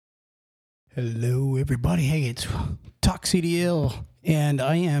Hello, everybody. Hey, it's Talk CDL, and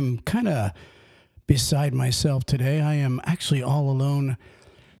I am kind of beside myself today. I am actually all alone.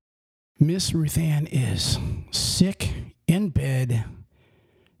 Miss Ruthann is sick in bed,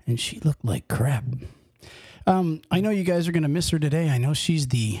 and she looked like crap. I know you guys are going to miss her today. I know she's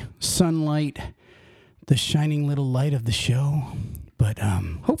the sunlight, the shining little light of the show, but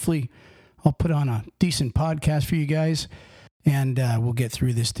hopefully I'll put on a decent podcast for you guys, and we'll get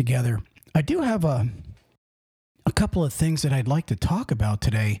through this together. I do have a couple of things that I'd like to talk about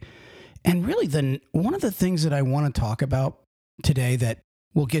today. And really, one of the things that I want to talk about today that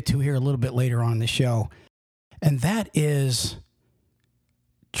we'll get to here a little bit later on in the show, and that is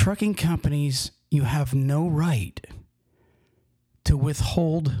trucking companies, you have no right to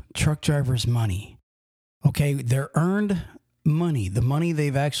withhold truck drivers' money. Okay, their earned money, the money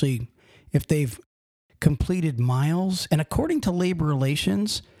they've actually, if they've completed miles, and according to labor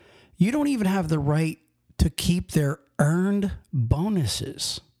relations, you don't even have the right to keep their earned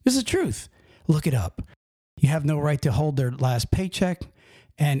bonuses. This is the truth. Look it up. You have no right to hold their last paycheck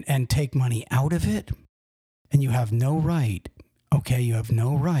and take money out of it. And you have no right, you have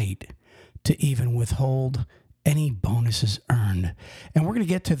no right to even withhold any bonuses earned. And we're going to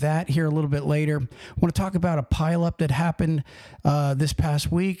get to that here a little bit later. I want to talk about a pileup that happened this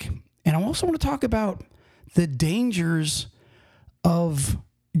past week. And I also want to talk about the dangers of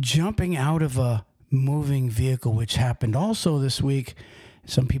jumping out of a moving vehicle, which happened also this week.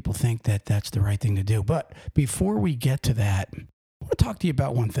 Some people think that that's the right thing to do. But before we get to that, I want to talk to you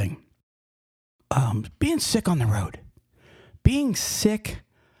about one thing. Being sick on the road. Being sick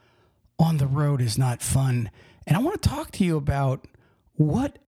on the road is not fun. And I want to talk to you about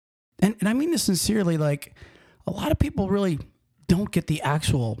what, and I mean this sincerely, like a lot of people really don't get the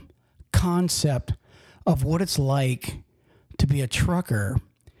actual concept of what it's like to be a trucker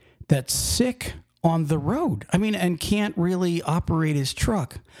that's sick on the road. I mean, and can't really operate his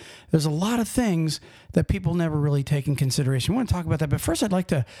truck. There's a lot of things that people never really take in consideration. I want to talk about that. But first, I'd like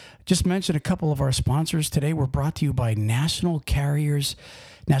to just mention a couple of our sponsors. Today, we're brought to you by National Carriers.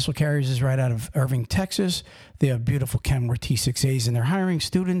 National Carriers is right out of Irving, Texas. They have beautiful Kenworth T6As, and they're hiring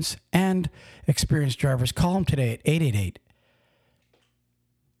students and experienced drivers. Call them today at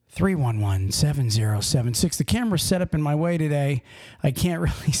 888-311-7076. The camera's set up in my way today. I can't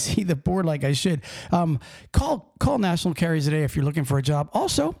really see the board like I should. Call National Carriers today if you're looking for a job.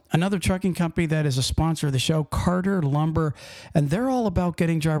 Also, another trucking company that is a sponsor of the show, Carter Lumber, and they're all about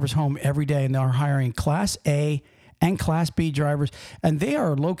getting drivers home every day, and they're hiring Class A and Class B drivers, and they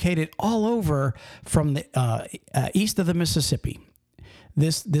are located all over from the east of the Mississippi.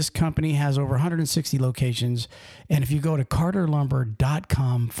 This company has over 160 locations. And if you go to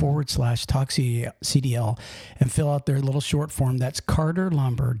carterlumber.com/talkcdl and fill out their little short form, that's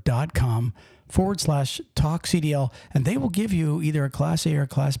carterlumber.com/talkcdl. And they will give you either a Class A or a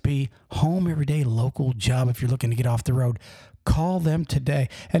Class B home everyday local job if you're looking to get off the road. Call them today.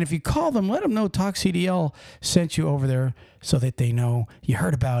 And if you call them, let them know Talk CDL sent you over there so that they know you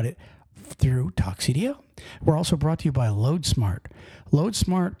heard about it through Talk CDL. We're also brought to you by LoadSmart.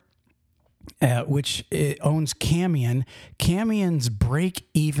 LoadSmart, which owns Camion, Camion's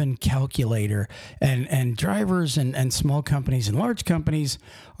break-even calculator. And drivers and small companies and large companies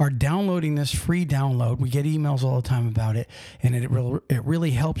are downloading this free download. We get emails all the time about it, and it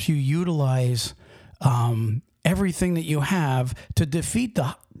really helps you utilize everything that you have to defeat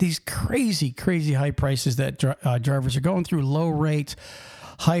these crazy high prices that drivers are going through, low rates,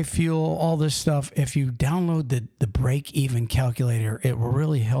 high fuel, all this stuff. If you download the break-even calculator, it will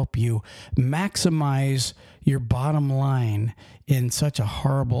really help you maximize your bottom line in such a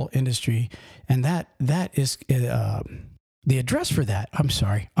horrible industry. And that is the address for that. I'm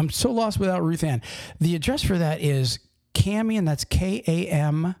sorry. I'm so lost without Ruthann. The address for that is Camion, that's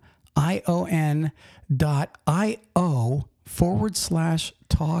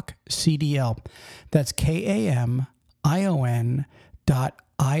KAMION.IO/talk CDL. That's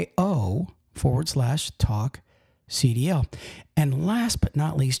KAMION.IO/talk CDL. And last but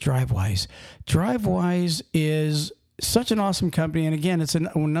not least, DriveWise. DriveWise is such an awesome company. And again, it's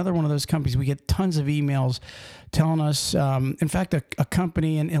another one of those companies. We get tons of emails telling us, in fact, a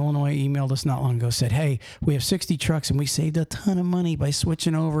company in Illinois emailed us not long ago, said, hey, we have 60 trucks and we saved a ton of money by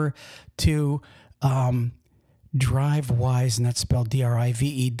switching over to DriveWise, and that's spelled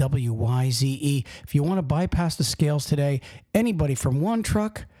DRIVEWYZE. If you want to bypass the scales today, anybody from one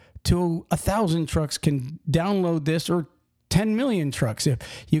truck to 1,000 trucks can download this, or 10 million trucks. If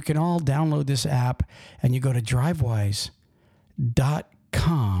you can all download this app, and you go to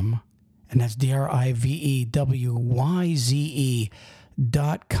drivewise.com, and that's DRIVEWYZE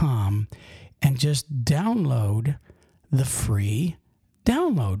ruthann.com and just download the free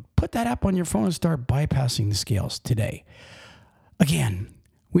download. Put that app on your phone and start bypassing the scales today. Again,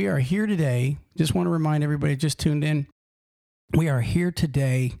 we are here today. Just want to remind everybody just tuned in. We are here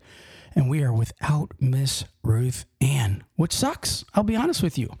today and we are without Miss Ruth Ann, which sucks. I'll be honest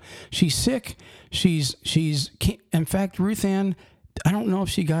with you. She's sick. She's in fact, Ruth Ann, I don't know if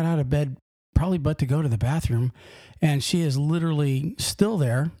she got out of bed probably but to go to the bathroom, and she is literally still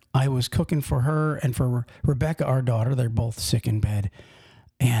there. I was cooking for her and for Rebecca, our daughter. They're both sick in bed.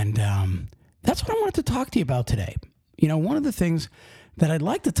 And that's what I wanted to talk to you about today. You know, one of the things that I'd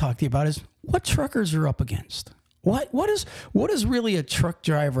like to talk to you about is what truckers are up against. What is really a truck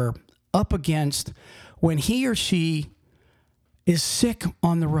driver up against when he or she is sick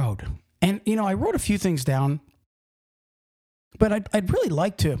on the road? And, you know, I wrote a few things down, but I'd really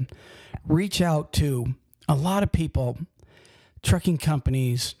like to reach out to a lot of people, trucking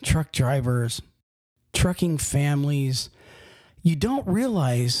companies, truck drivers, trucking families. You don't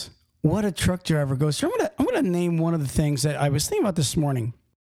realize what a truck driver goes through. I'm going to name one of the things that I was thinking about this morning.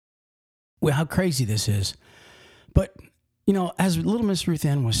 Well, how crazy this is. But, you know, as little Miss Ruth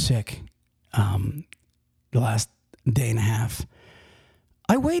Ann was sick the last day and a half,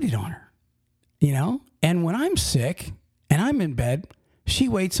 I waited on her, you know? And when I'm sick and I'm in bed, she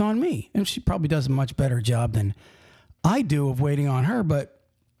waits on me. And she probably does a much better job than I do of waiting on her. But,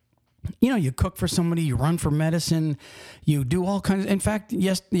 you know, you cook for somebody, you run for medicine, you do all kinds of... In fact,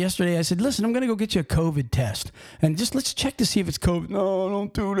 yesterday I said, listen, I'm going to go get you a COVID test. And just let's check to see if it's COVID. No,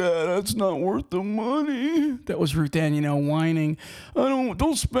 don't do that. That's not worth the money. That was Ruth Ann, you know, whining.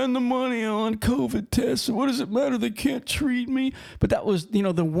 Don't spend the money on COVID tests. What does it matter? They can't treat me. But that was, you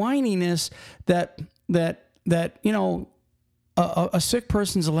know, the whininess that you know, a sick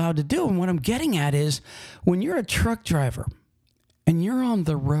person's allowed to do. And what I'm getting at is when you're a truck driver and you're on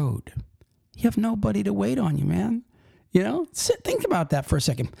the road, you have nobody to wait on you, man. You know, think about that for a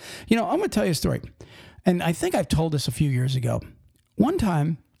second. You know, I'm going to tell you a story. And I think I've told this a few years ago. One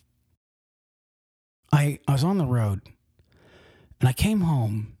time, I was on the road and I came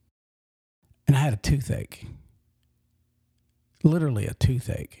home and I had a toothache. Literally a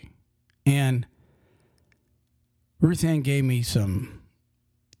toothache. And Ruth Ann gave me some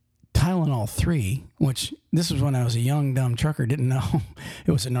Tylenol 3, which this was when I was a young, dumb trucker, didn't know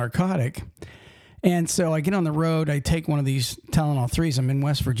it was a narcotic. And so I get on the road, I take one of these Tylenol 3s. I'm in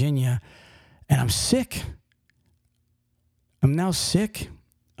West Virginia, and I'm sick. I'm now sick.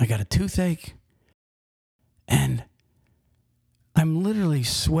 I got a toothache. And I'm literally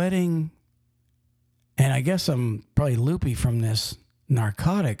sweating, and I guess I'm probably loopy from this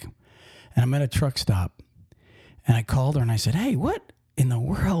narcotic. And I'm at a truck stop. And I called her and I said, hey, what in the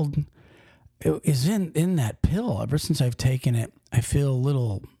world is in that pill? Ever since I've taken it, I feel a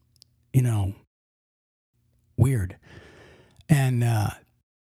little, you know, weird. And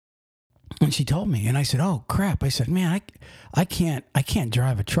she told me, and I said, oh crap. I said, man, I can't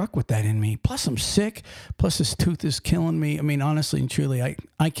drive a truck with that in me. Plus I'm sick. Plus this tooth is killing me. I mean, honestly and truly,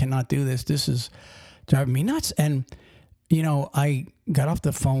 I cannot do this. This is driving me nuts. And, you know, I got off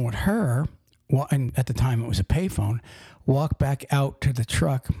the phone with her. Well, and at the time it was a payphone, walked back out to the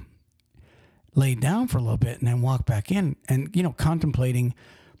truck, laid down for a little bit, and then walked back in and, you know, contemplating,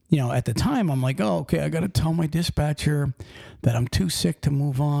 you know, at the time I'm like, oh, okay, I got to tell my dispatcher that I'm too sick to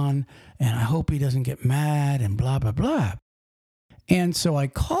move on and I hope he doesn't get mad and blah, blah, blah. And so I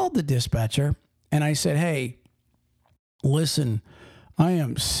called the dispatcher and I said, hey, listen, I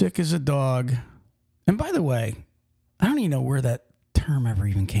am sick as a dog. And by the way, I don't even know where that term ever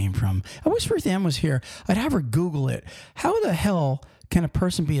even came from. I wish Ruth Ann was here. I'd have her Google it. How the hell can a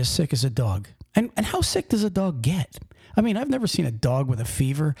person be as sick as a dog? And how sick does a dog get? I mean, I've never seen a dog with a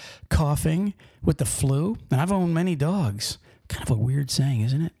fever, coughing, with the flu, and I've owned many dogs. Kind of a weird saying,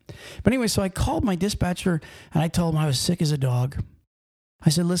 isn't it? But anyway, so I called my dispatcher and I told him I was sick as a dog. I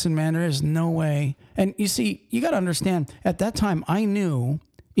said, listen, man, there is no way. And you see, you got to understand, at that time I knew,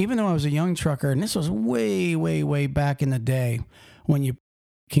 even though I was a young trucker, and this was way, way, way back in the day, when you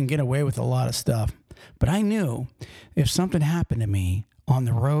can get away with a lot of stuff. But I knew if something happened to me on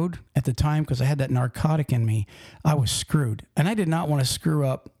the road at the time, because I had that narcotic in me, I was screwed. And I did not want to screw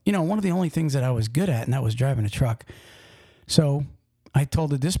up, you know, one of the only things that I was good at, and that was driving a truck. So I told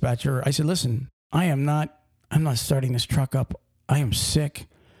the dispatcher, I said, listen, I'm not starting this truck up. I am sick.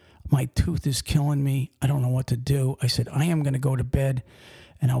 My tooth is killing me. I don't know what to do. I said, I am going to go to bed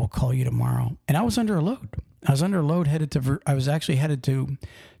and I will call you tomorrow. And I was under a load. I was under a load I was actually headed to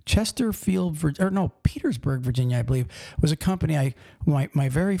Petersburg, Virginia, I believe, was a company my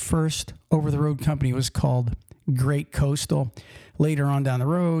very first over-the-road company was called Great Coastal. later on down the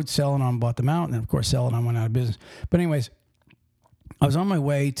road, Celadon bought them out, and of course Celadon went out of business. But anyways, I was on my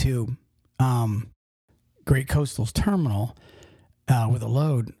way to Great Coastal's terminal with a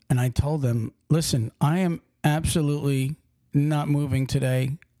load, and I told them, listen, I am absolutely not moving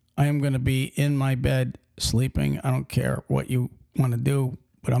today. I am going to be in my bed sleeping. I don't care what you want to do,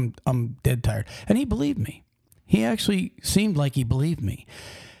 but I'm dead tired. And he believed me. He actually seemed like he believed me.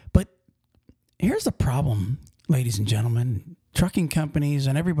 But here's the problem, ladies and gentlemen, trucking companies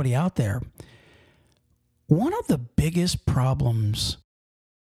and everybody out there. One of the biggest problems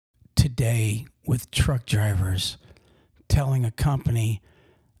today with truck drivers telling a company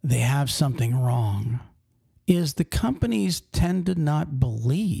they have something wrong is the companies tend to not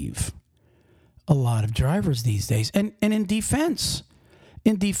believe a lot of drivers these days. And in defense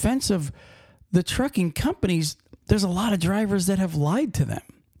of the trucking companies, there's a lot of drivers that have lied to them.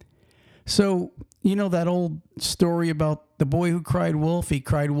 So, you know that old story about the boy who cried wolf? He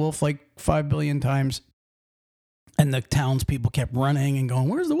cried wolf like 5 billion times. And the townspeople kept running and going,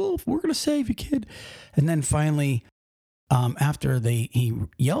 where's the wolf? We're going to save you, kid. And then finally, after he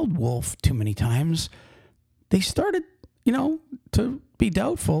yelled wolf too many times, they started, to be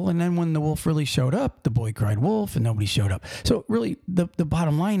doubtful. And then when the wolf really showed up, the boy cried wolf and nobody showed up. So really, the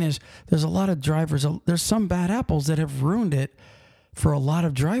bottom line is there's a lot of drivers. There's some bad apples that have ruined it for a lot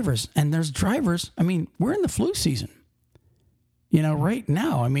of drivers. And there's drivers. I mean, we're in the flu season, right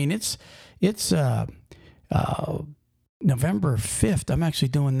now. I mean, it's November 5th. I'm actually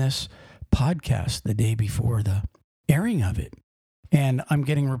doing this podcast the day before the airing of it. And I'm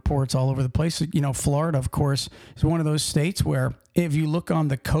getting reports all over the place. Florida, of course, is one of those states where if you look on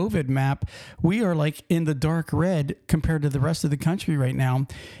the COVID map, we are like in the dark red compared to the rest of the country right now,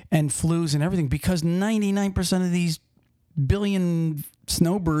 and flus and everything, because 99% of these billion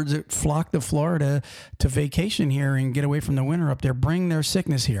snowbirds that flock to Florida to vacation here and get away from the winter up there bring their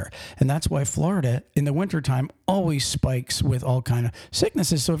sickness here. And that's why Florida in the wintertime always spikes with all kind of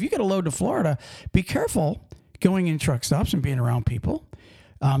sicknesses. So if you get a load to Florida, be careful going in truck stops and being around people.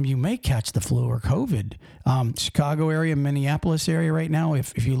 You may catch the flu or COVID. Chicago area, Minneapolis area right now,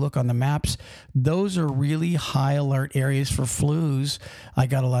 if you look on the maps, those are really high alert areas for flus. I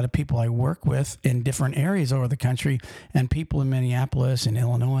got a lot of people I work with in different areas over the country, and people in Minneapolis and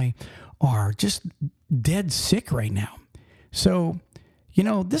Illinois are just dead sick right now. So,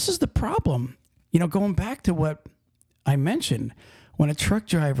 this is the problem. Going back to what I mentioned, when a truck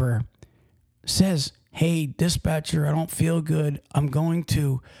driver says, hey, dispatcher, I don't feel good, I'm going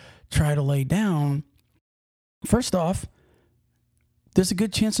to try to lay down. First off, there's a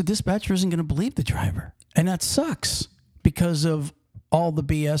good chance the dispatcher isn't going to believe the driver. And that sucks because of all the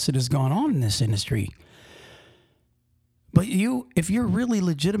BS that has gone on in this industry. But if you're really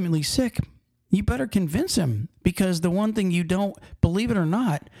legitimately sick, you better convince him, because the one thing you don't, believe it or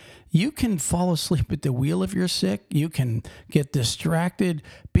not, you can fall asleep at the wheel if you're sick. You can get distracted.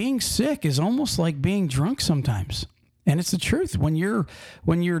 Being sick is almost like being drunk sometimes. And it's the truth. When you're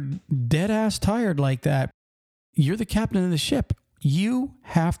dead ass tired like that, you're the captain of the ship. You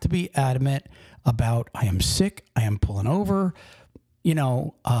have to be adamant about, I am sick, I am pulling over,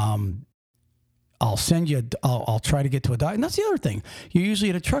 I'll send you, I'll try to get to a doctor. And that's the other thing. You're usually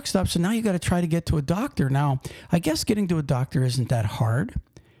at a truck stop, so now you got to try to get to a doctor. Now, I guess getting to a doctor isn't that hard.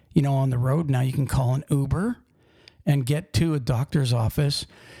 On the road now you can call an Uber and get to a doctor's office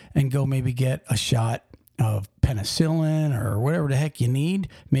and go maybe get a shot of penicillin or whatever the heck you need.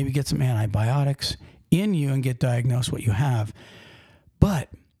 Maybe get some antibiotics in you and get diagnosed what you have. But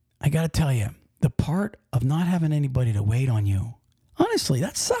I got to tell you, the part of not having anybody to wait on you, honestly,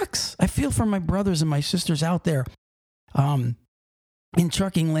 that sucks. I feel for my brothers and my sisters out there in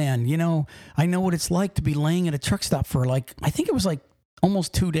trucking land. I know what it's like to be laying at a truck stop for I think it was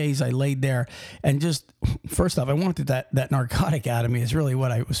almost 2 days I laid there. And just, first off, I wanted that narcotic out of me is really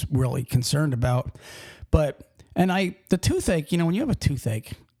what I was really concerned about. The toothache, when you have a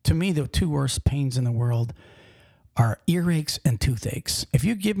toothache, to me, the two worst pains in the world are earaches and toothaches. If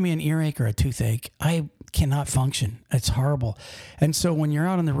you give me an earache or a toothache, I cannot function. It's horrible. And so when you're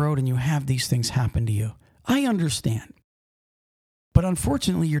out on the road and you have these things happen to you, I understand. But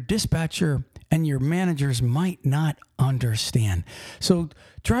unfortunately, your dispatcher and your managers might not understand. So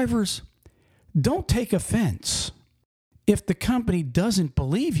drivers, don't take offense if the company doesn't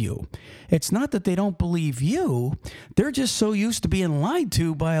believe you. It's not that they don't believe you. They're just so used to being lied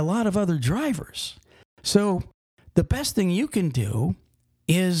to by a lot of other drivers. So the best thing you can do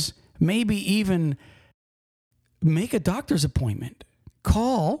is maybe even make a doctor's appointment.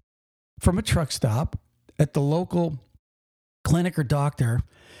 Call from a truck stop at the local clinic or doctor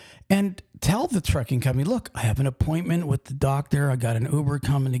And tell the trucking company, look, I have an appointment with the doctor. I got an Uber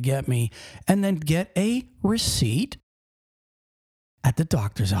coming to get me. And then get a receipt at the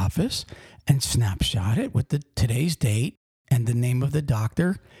doctor's office and snapshot it with today's date and the name of the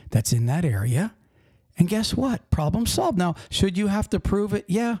doctor that's in that area. And guess what? Problem solved. Now, should you have to prove it?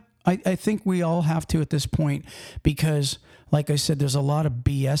 Yeah, I think we all have to at this point because, like I said, there's a lot of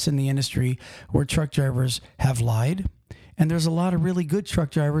BS in the industry where truck drivers have lied. And there's a lot of really good truck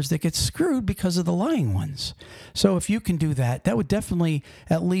drivers that get screwed because of the lying ones. So if you can do that, that would definitely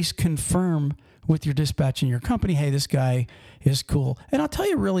at least confirm with your dispatch and your company, hey, this guy is cool. And I'll tell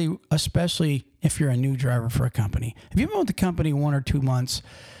you really, especially if you're a new driver for a company. If you've been with the company 1 or 2 months,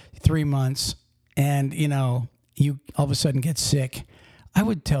 3 months, and you all of a sudden get sick, I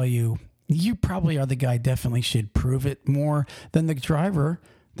would tell you, you probably are the guy definitely should prove it more than the driver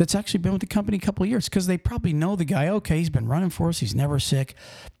that's actually been with the company a couple of years because they probably know the guy. Okay, he's been running for us. He's never sick.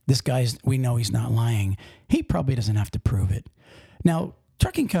 This guy's, we know he's not lying. He probably doesn't have to prove it. Now,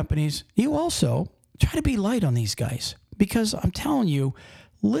 trucking companies, you also try to be light on these guys because I'm telling you,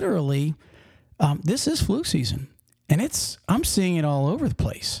 literally, this is flu season and I'm seeing it all over the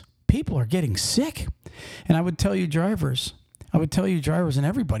place. People are getting sick. And I would tell you drivers and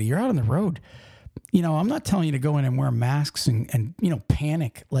everybody, you're out on the road. I'm not telling you to go in and wear masks and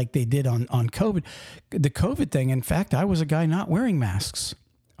panic like they did on COVID. The COVID thing, in fact, I was a guy not wearing masks,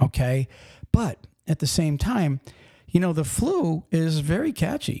 okay? But at the same time, the flu is very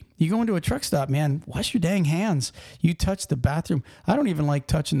catchy. You go into a truck stop, man, wash your dang hands. You touch the bathroom. I don't even like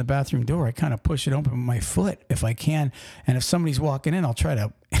touching the bathroom door. I kind of push it open with my foot if I can. And if somebody's walking in, I'll try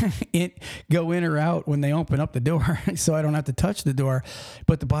to go in or out when they open up the door so I don't have to touch the door.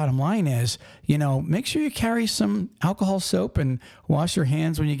 But the bottom line is, make sure you carry some alcohol soap and wash your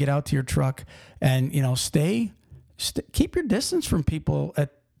hands when you get out to your truck. And, keep your distance from people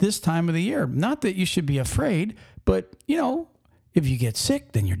at this time of the year. Not that you should be afraid, but, if you get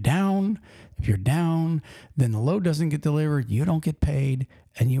sick, then you're down. If you're down, then the load doesn't get delivered, you don't get paid,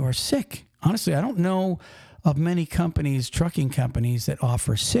 and you are sick. Honestly, I don't know of many trucking companies that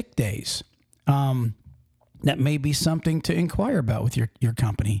offer sick days. That may be something to inquire about with your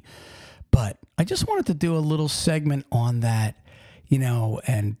company. But I just wanted to do a little segment on that,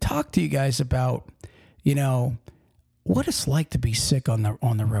 and talk to you guys about, what it's like to be sick on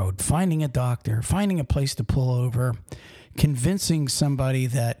the road, finding a doctor, finding a place to pull over, convincing somebody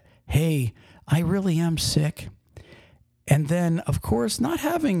that, hey, I really am sick. And then, of course, not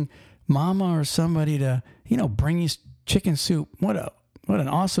having mama or somebody to, bring you chicken soup. What an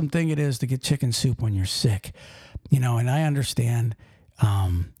awesome thing it is to get chicken soup when you're sick. And I understand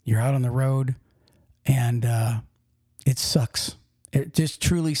you're out on the road and it sucks. It just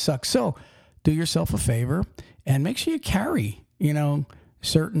truly sucks. So do yourself a favor and make sure you carry,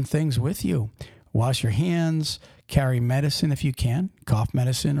 certain things with you. Wash your hands, carry medicine if you can, cough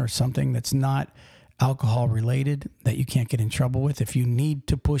medicine or something that's not alcohol related that you can't get in trouble with if you need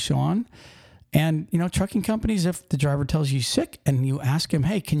to push on. And, trucking companies, if the driver tells you sick and you ask him,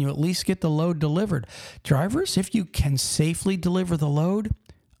 hey, can you at least get the load delivered? Drivers, if you can safely deliver the load,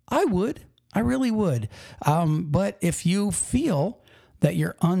 I would. I really would. But if you feel that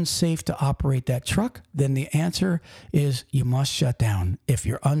you're unsafe to operate that truck, then the answer is you must shut down if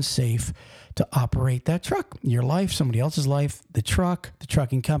you're unsafe to operate that truck. Your life, somebody else's life, the truck, the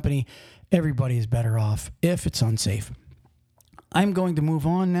trucking company, everybody is better off if it's unsafe. I'm going to move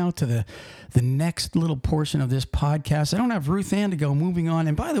on now to the next little portion of this podcast. I don't have Ruth Ann to go, moving on.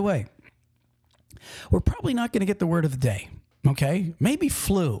 And by the way, we're probably not going to get the word of the day. Okay, maybe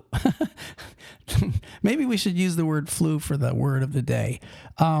flu. Maybe we should use the word flu for the word of the day.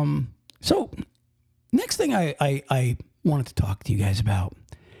 So next thing I wanted to talk to you guys about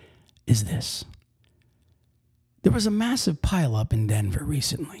is this. There was a massive pileup in Denver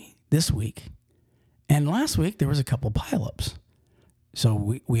recently, this week. And last week, there was a couple pileups.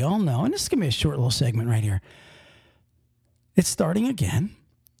 So we all know, and this is going to be a short little segment right here. It's starting again.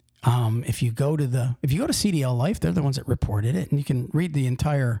 If you go to CDL Life, they're the ones that reported it, and you can read the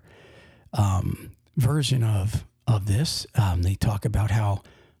entire version of this. They talk about how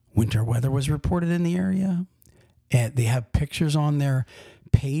winter weather was reported in the area, and they have pictures on their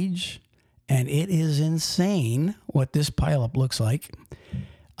page, and it is insane what this pileup looks like.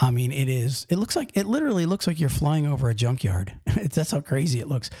 I mean, it literally looks like you're flying over a junkyard. That's how crazy it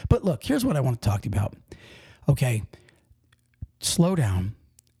looks. But look, here's what I want to talk to you about. Okay, slow down.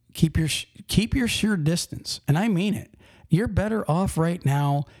 Keep your sure distance. And I mean it. You're better off right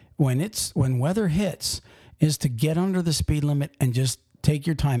now when weather hits is to get under the speed limit and just take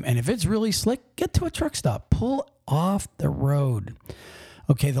your time. And if it's really slick, get to a truck stop. Pull off the road.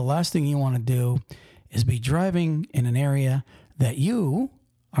 Okay, the last thing you want to do is be driving in an area that you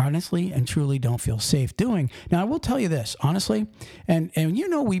honestly and truly don't feel safe doing. Now, I will tell you this, honestly, and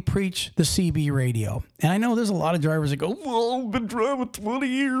we preach the CB radio. And I know there's a lot of drivers that go, well, I've been driving 20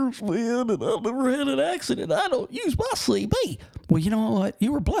 years, man, and I've never had an accident. I don't use my CB. Well, you know what?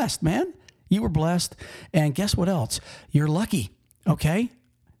 You were blessed, man. You were blessed. And guess what else? You're lucky, okay?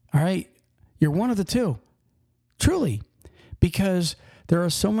 All right? You're one of the two, truly, because there are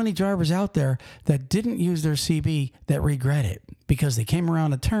so many drivers out there that didn't use their CB that regret it because they came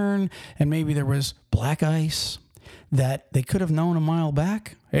around a turn and maybe there was black ice that they could have known a mile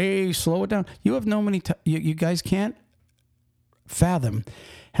back. Hey, slow it down. You have no many, you guys can't fathom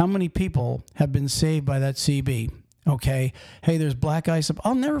how many people have been saved by that CB. Okay. Hey, there's black ice.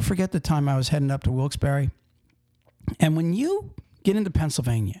 I'll never forget the time I was heading up to Wilkes-Barre. And when you get into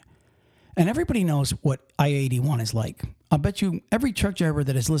Pennsylvania, and everybody knows what I-81 is like. I'll bet you every truck driver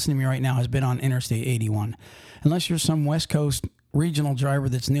that is listening to me right now has been on Interstate 81, unless you're some West Coast regional driver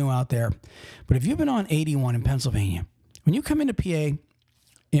that's new out there. But if you've been on 81 in Pennsylvania, when you come into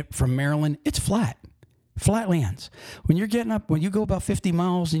PA from Maryland, it's flat lands. When you go about 50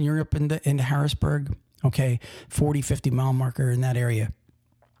 miles and you're up into Harrisburg, okay, 40, 50 mile marker in that area,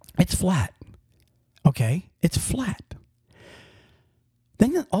 it's flat. Okay, it's flat.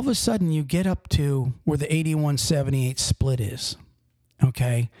 Then all of a sudden you get up to where the 81-78 split is,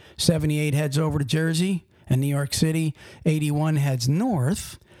 okay? 78 heads over to Jersey and New York City. 81 heads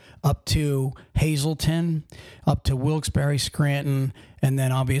north up to Hazleton, up to Wilkes-Barre, Scranton, and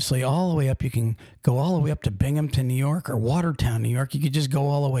then obviously all the way up. You can go all the way up to Binghamton, New York, or Watertown, New York. You could just go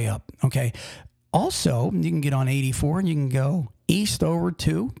all the way up, okay? Also, you can get on 84 and you can go east over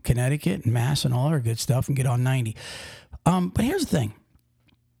to Connecticut and Mass and all our good stuff and get on 90. But here's the thing.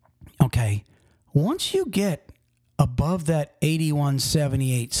 Okay, once you get above that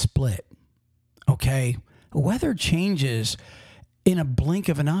 81-78 split, okay, weather changes in a blink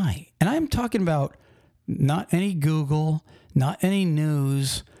of an eye. And I'm talking about not any Google, not any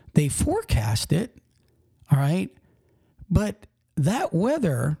news. They forecast it, all right? But that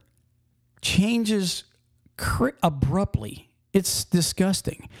weather changes abruptly. It's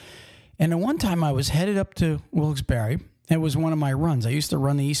disgusting. And at one time I was headed up to Wilkes-Barre. It was one of my runs. I used to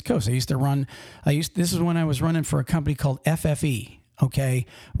run the East Coast. This is when I was running for a company called FFE, okay?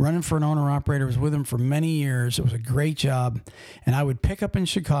 Running for an owner-operator. I was with him for many years. It was a great job. And I would pick up in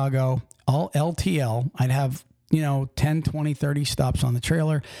Chicago, all LTL. I'd have, 10, 20, 30 stops on the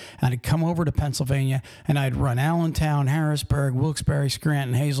trailer. I'd come over to Pennsylvania, and I'd run Allentown, Harrisburg, Wilkes-Barre,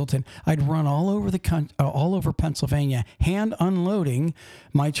 Scranton, Hazleton. I'd run all over Pennsylvania, hand unloading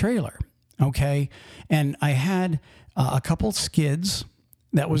my trailer, okay? And I had a couple skids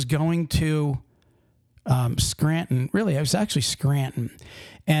that was going to Scranton. Really, it was actually Scranton.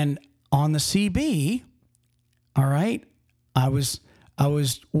 And on the CB, all right, I was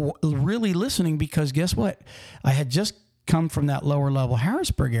really listening because guess what? I had just come from that lower level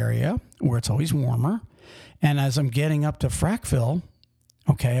Harrisburg area where it's always warmer. And as I'm getting up to Frackville,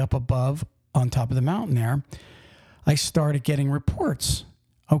 okay, up above on top of the mountain there, I started getting reports,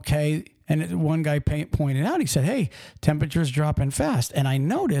 okay. And one guy pointed out, he said, hey, temperature's dropping fast. And I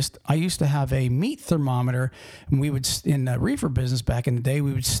noticed I used to have a meat thermometer, and we would, in the reefer business back in the day,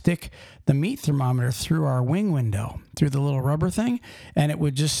 we would stick the meat thermometer through our wing window, through the little rubber thing, and it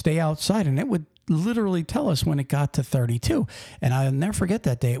would just stay outside, and it would literally tell us when it got to 32. And I'll never forget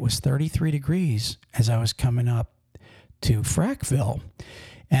that day. It was 33 degrees as I was coming up to Frackville.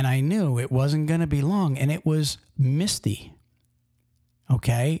 And I knew it wasn't going to be long, and it was misty.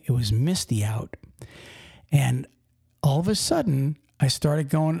 Okay, it was misty out. And all of a sudden, I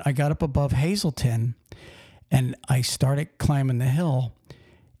got up above Hazleton, and I started climbing the hill,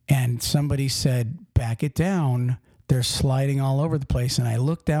 and somebody said, back it down. They're sliding all over the place. And I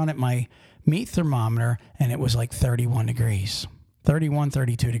looked down at my meat thermometer, and it was like 31 degrees, 31,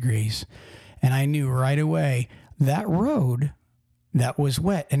 32 degrees. And I knew right away that road that was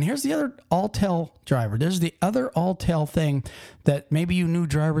wet. And here's the other all-tell driver. There's the other all-tell thing that maybe you new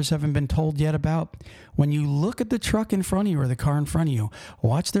drivers haven't been told yet about. When you look at the truck in front of you or the car in front of you,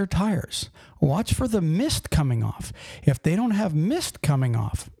 watch their tires. Watch for the mist coming off. If they don't have mist coming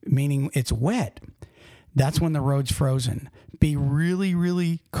off, meaning it's wet, that's when the road's frozen. Be really,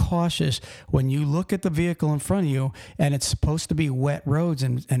 really cautious when you look at the vehicle in front of you and it's supposed to be wet roads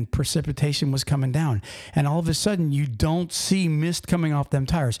and precipitation was coming down. And all of a sudden, you don't see mist coming off them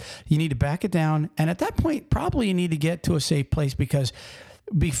tires. You need to back it down. And at that point, probably you need to get to a safe place because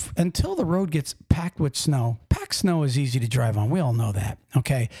until the road gets packed with snow, packed snow is easy to drive on. We all know that,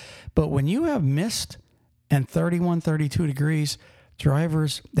 okay? But when you have mist and 31, 32 degrees,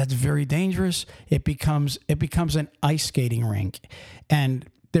 drivers, that's very dangerous. It becomes an ice skating rink. And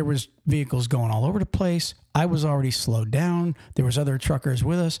there was vehicles going all over the place. I was already slowed down. There was other truckers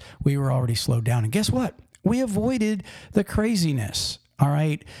with us. We were already slowed down. And guess what? We avoided the craziness. All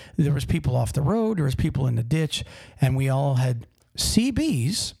right. There was people off the road. There was people in the ditch. And we all had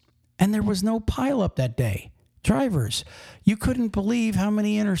CBs. And there was no pileup that day. Drivers, you couldn't believe how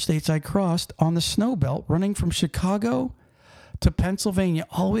many interstates I crossed on the snow belt running from Chicago to Pennsylvania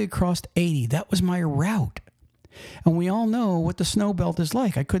all the way across 80. That was my route. And we all know what the snow belt is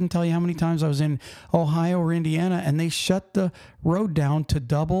like. I couldn't tell you how many times I was in Ohio or Indiana and they shut the road down to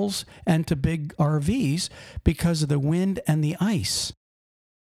doubles and to big RVs because of the wind and the ice.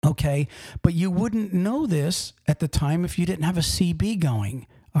 Okay, but you wouldn't know this at the time if you didn't have a CB going.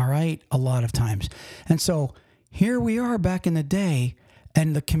 All right, a lot of times. And so here we are back in the day,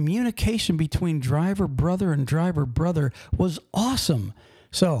 and the communication between driver brother and driver brother was awesome.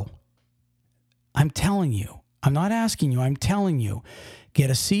 So I'm telling you, I'm not asking you, I'm telling you, get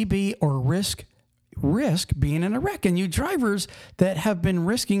a CB or risk being in a wreck. And you drivers that have been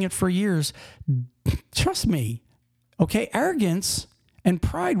risking it for years, trust me, okay, arrogance and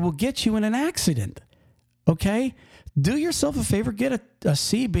pride will get you in an accident, okay? Do yourself a favor, get a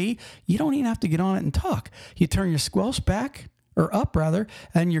CB. You don't even have to get on it and talk. You turn your squelch back, or up rather,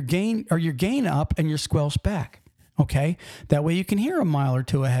 and your gain up and your squelch back, okay? That way you can hear a mile or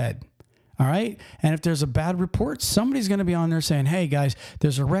two ahead. All right. And if there's a bad report, somebody's going to be on there saying, hey, guys,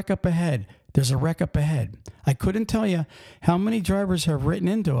 there's a wreck up ahead. There's a wreck up ahead. I couldn't tell you how many drivers have written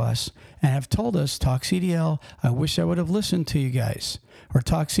into us and have told us, Talk CDL, I wish I would have listened to you guys. Or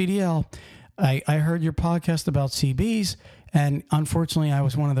Talk CDL, I heard your podcast about CBs, and unfortunately, I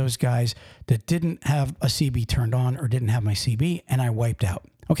was one of those guys that didn't have a CB turned on or didn't have my CB, and I wiped out.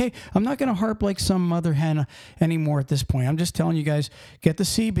 Okay, I'm not going to harp like some mother hen anymore at this point. I'm just telling you guys, get the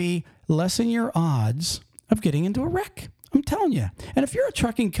CB, lessen your odds of getting into a wreck. I'm telling you. And if you're a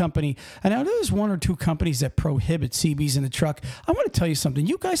trucking company, and I know there's one or two companies that prohibit CBs in the truck, I want to tell you something.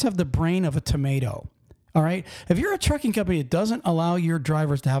 You guys have the brain of a tomato. All right. If you're a trucking company that doesn't allow your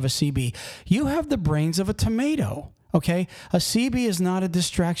drivers to have a CB, you have the brains of a tomato. Okay. A CB is not a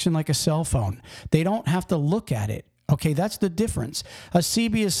distraction like a cell phone. They don't have to look at it. Okay, that's the difference. A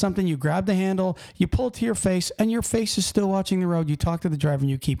CB is something you grab the handle, you pull it to your face, and your face is still watching the road. You talk to the driver and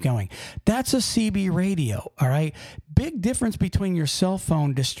you keep going. That's a CB radio, all right? Big difference between your cell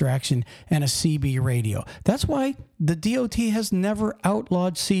phone distraction and a CB radio. That's why the DOT has never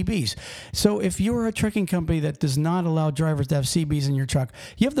outlawed CBs. So if you're a trucking company that does not allow drivers to have CBs in your truck,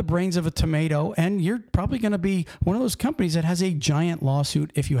 you have the brains of a tomato, and you're probably going to be one of those companies that has a giant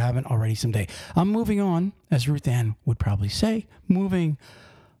lawsuit if you haven't already someday. I'm moving on, as Ruth Ann would probably say, moving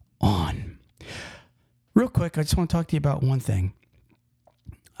on. Real quick, I just want to talk to you about one thing.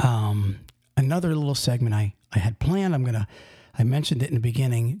 Another little segment I had planned. I mentioned it in the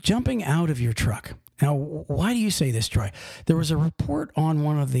beginning, jumping out of your truck. Now, why do you say this, Troy? There was a report on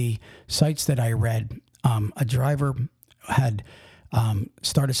one of the sites that I read. A driver had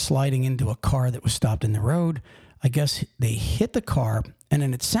started sliding into a car that was stopped in the road. I guess they hit the car, and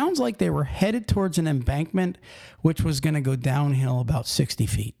then it sounds like they were headed towards an embankment, which was going to go downhill about 60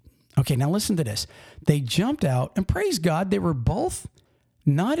 feet. Okay, now listen to this. They jumped out, and praise God, they were both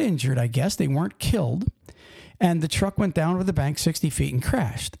not injured, I guess. They weren't killed. And the truck went down over the bank 60 feet and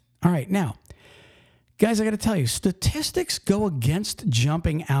crashed. All right, now, guys, I got to tell you, statistics go against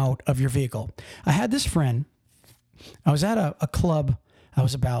jumping out of your vehicle. I had this friend. I was at a club. I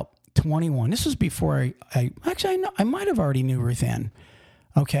was about 21. This was before I might have already knew Ruth Ann.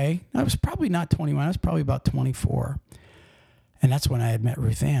 Okay, I was probably not 21. I was probably about 24. And that's when I had met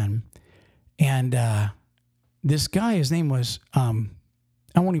Ruth Ann. And this guy, his name was, I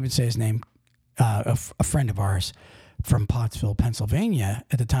won't even say his name, a friend of ours from Pottsville, Pennsylvania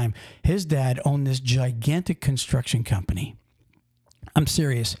at the time. His dad owned this gigantic construction company. I'm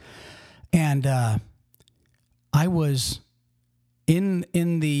serious. And I was in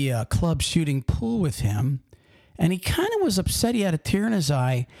the club shooting pool with him, and he kind of was upset. He had a tear in his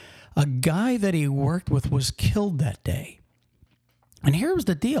eye. A guy that he worked with was killed that day. And here was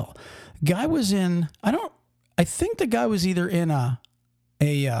the deal. Guy was in, I think the guy was either in a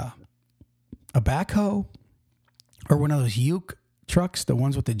backhoe or one of those Uke trucks, the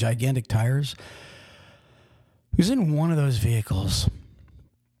ones with the gigantic tires. He was in one of those vehicles.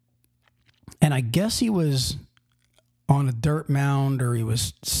 And I guess he was on a dirt mound or he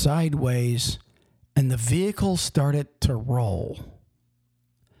was sideways, and the vehicle started to roll.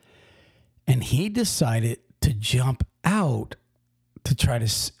 And he decided to jump out to try to,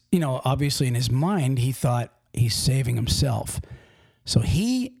 obviously in his mind, he thought he's saving himself. So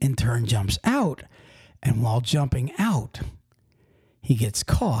he, in turn, jumps out. And while jumping out, he gets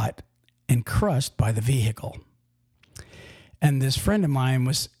caught and crushed by the vehicle. And this friend of mine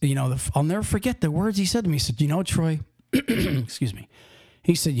was, I'll never forget the words he said to me. He said, Troy, excuse me.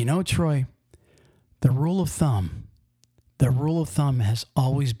 He said, Troy, the rule of thumb has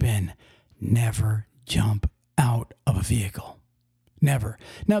always been never jump out of a vehicle. Never.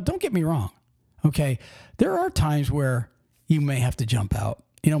 Now, don't get me wrong. Okay. There are times where you may have to jump out.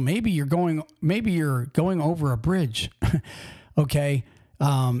 Maybe you're going over a bridge. Okay.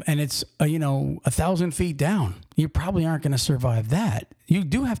 And it's, 1,000 feet down. You probably aren't going to survive that. You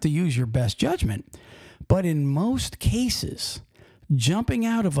do have to use your best judgment. But in most cases, jumping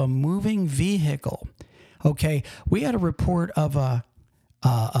out of a moving vehicle, okay, we had a report of a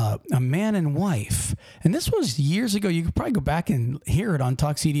man and wife, and this was years ago. You could probably go back and hear it on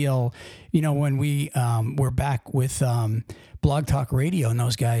Talk CDL, when we were back with Blog Talk Radio and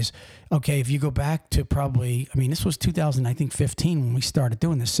those guys. Okay, if you go back to this was 2015 when we started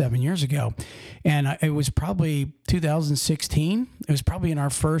doing this 7 years ago. And it was probably 2016. It was probably in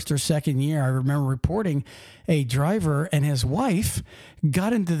our first or second year. I remember reporting a driver and his wife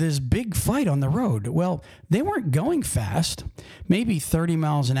got into this big fight on the road. Well, they weren't going fast, maybe 30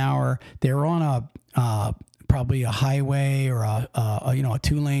 miles an hour. They were on probably a highway or a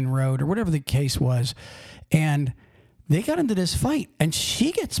 2-lane road or whatever the case was. And they got into this fight, and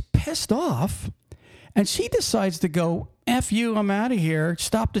she gets pissed off, and she decides to go, F you, I'm out of here,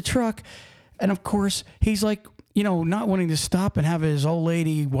 stop the truck. And of course, he's like, not wanting to stop and have his old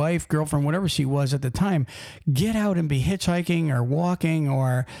lady, wife, girlfriend, whatever she was at the time, get out and be hitchhiking or walking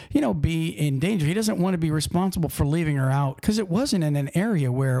or, be in danger. He doesn't want to be responsible for leaving her out because it wasn't in an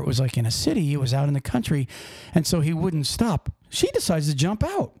area where it was like in a city. It was out in the country. And so he wouldn't stop. She decides to jump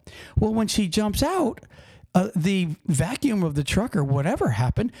out. Well, when she jumps out, the vacuum of the truck or whatever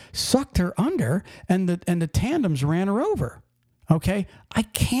happened sucked her under, and the tandems ran her over. Okay,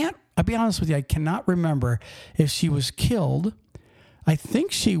 I'll be honest with you, I cannot remember if she was killed. I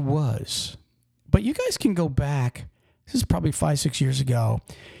think she was, but you guys can go back. This is probably 5-6 years ago,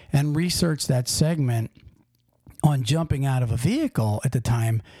 and research that segment on jumping out of a vehicle at the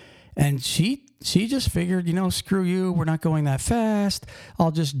time. And she just figured, screw you, we're not going that fast.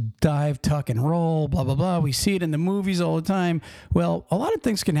 I'll just dive, tuck, and roll, blah, blah, blah. We see it in the movies all the time. Well, a lot of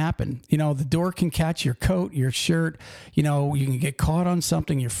things can happen. The door can catch your coat, your shirt. You can get caught on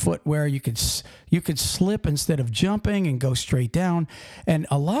something, your footwear. You could slip instead of jumping and go straight down. And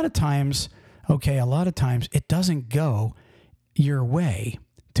a lot of times it doesn't go your way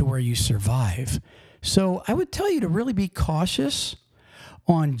to where you survive. So I would tell you to really be cautious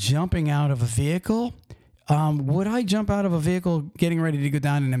on jumping out of a vehicle. Would I jump out of a vehicle getting ready to go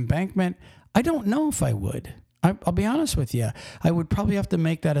down an embankment? I don't know if I would. I'll be honest with you. I would probably have to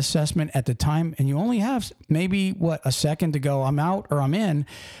make that assessment at the time, and you only have maybe, a second to go, I'm out or I'm in.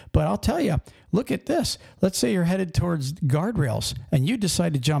 But I'll tell you, look at this. Let's say you're headed towards guardrails, and you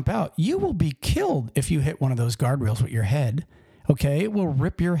decide to jump out. You will be killed if you hit one of those guardrails with your head. Okay, it will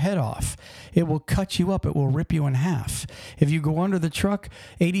rip your head off. It will cut you up. It will rip you in half. If you go under the truck,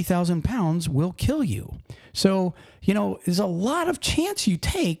 80,000 pounds will kill you. So, there's a lot of chance you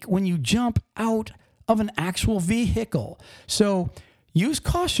take when you jump out of an actual vehicle. So use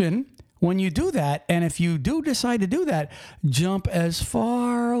caution when you do that. And if you do decide to do that, jump as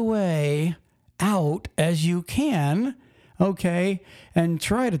far away out as you can. Okay, and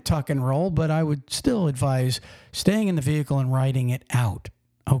try to tuck and roll, but I would still advise staying in the vehicle and riding it out.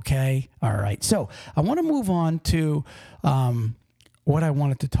 Okay, all right. So I want to move on to what I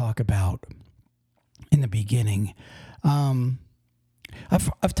wanted to talk about in the beginning.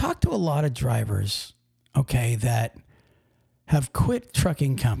 I've talked to a lot of drivers, okay, that have quit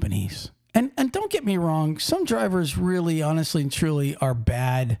trucking companies. And don't get me wrong, some drivers really, honestly and truly are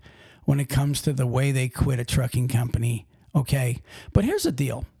bad when it comes to the way they quit a trucking company. Okay, but here's the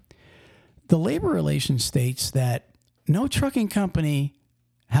deal. The labor relations states that no trucking company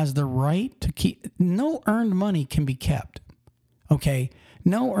has the right to keep, no earned money can be kept. Okay,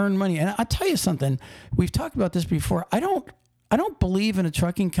 no earned money. And I'll tell you something, we've talked about this before. I don't believe in a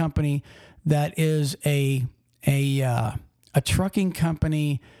trucking company that is a trucking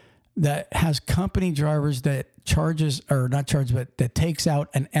company that has company drivers that that takes out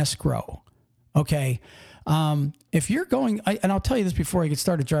an escrow. Okay. If you're going, and I'll tell you this before I get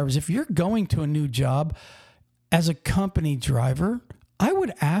started, drivers, if you're going to a new job as a company driver, I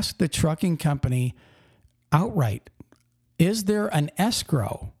would ask the trucking company outright, is there an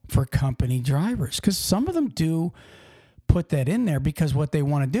escrow for company drivers? Because some of them do put that in there because what they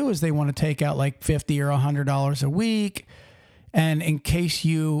want to do is they want to take out like $50 or $100 a week. And in case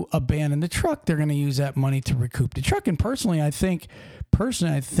you abandon the truck, they're going to use that money to recoup the truck. And personally, I think,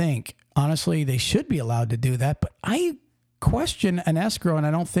 honestly, they should be allowed to do that. But I question an escrow, and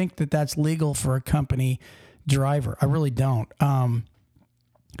I don't think that that's legal for a company driver. I really don't.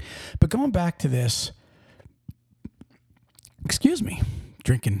 But going back to this, excuse me,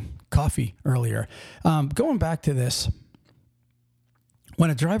 drinking coffee earlier. Going back to this, when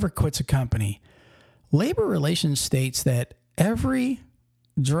a driver quits a company, labor relations states that every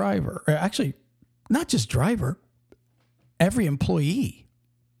driver, or actually not just driver, every employee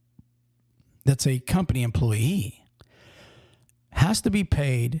that's a company employee has to be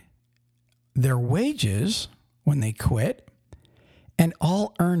paid their wages when they quit and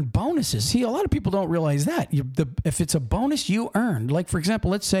all earned bonuses. See, a lot of people don't realize that. If it's a bonus you earned, like for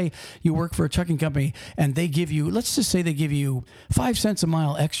example, let's say you work for a trucking company and they give you, let's just say they give you 5 cents a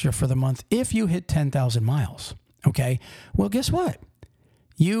mile extra for the month if you hit 10,000 miles. Okay. Well, guess what?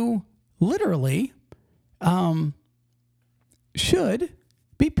 You literally should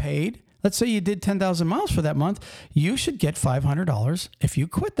be paid. Let's say you did 10,000 miles for that month. You should get $500 if you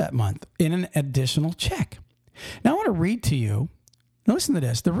quit that month in an additional check. Now I want to read to you. Now listen to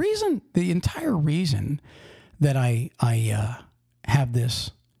this. The entire reason that I have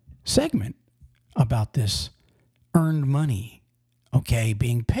this segment about this earned money, okay,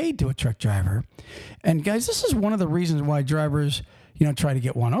 being paid to a truck driver. And guys, this is one of the reasons why drivers, try to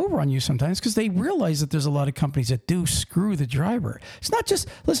get one over on you sometimes, because they realize that there's a lot of companies that do screw the driver. It's not just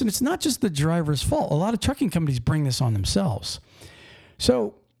the driver's fault. A lot of trucking companies bring this on themselves.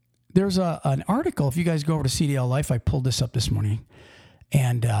 So there's an article, if you guys go over to CDL Life, I pulled this up this morning,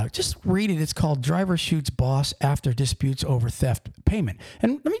 and just read it. It's called Driver Shoots Boss After Disputes Over Theft Payment.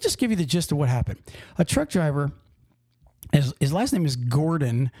 And let me just give you the gist of what happened. A truck driver, his last name is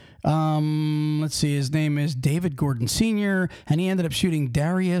Gordon. Let's see, his name is David Gordon Sr., and he ended up shooting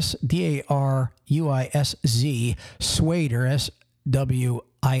Darius, Daruisz, Swader,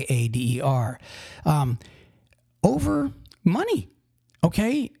 Swiader, over money.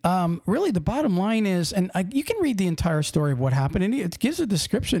 Okay, really the bottom line is, and you can read the entire story of what happened, and it gives a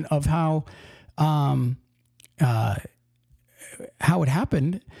description of how it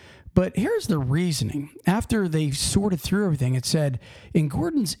happened. But here's the reasoning. After they sorted through everything, it said, in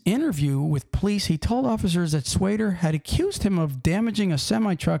Gordon's interview with police, he told officers that Swader had accused him of damaging a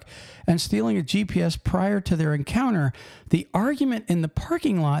semi-truck and stealing a GPS prior to their encounter. The argument in the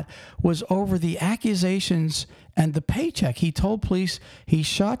parking lot was over the accusations and the paycheck. He told police he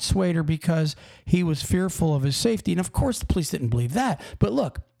shot Swader because he was fearful of his safety. And of course, the police didn't believe that. But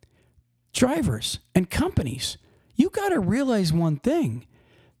look, drivers and companies, you got to realize one thing.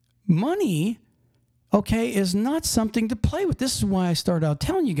 Money, okay, is not something to play with. This is why I started out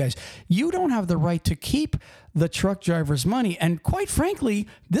telling you guys, you don't have the right to keep the truck driver's money. And quite frankly,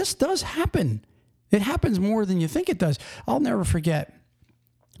 this does happen. It happens more than you think it does. I'll never forget.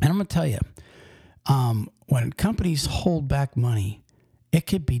 And I'm going to tell you, when companies hold back money, it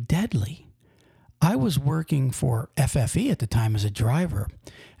could be deadly. I was working for FFE at the time as a driver,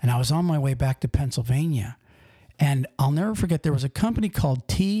 and I was on my way back to Pennsylvania. And I'll never forget, there was a company called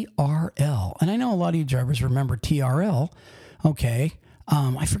TRL. And I know a lot of you drivers remember TRL. Okay.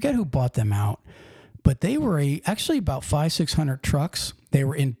 I forget who bought them out, but they were actually about 500-600 trucks. They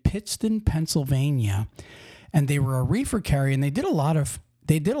were in Pittston, Pennsylvania, and they were a reefer carrier, and they did a lot of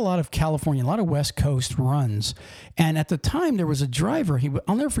California, a lot of West Coast runs. And at the time, there was a driver.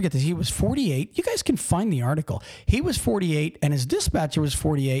 I'll never forget this. He was 48. You guys can find the article. He was 48, and his dispatcher was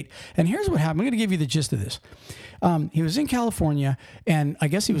 48. And here's what happened. I'm going to give you the gist of this. He was in California, and I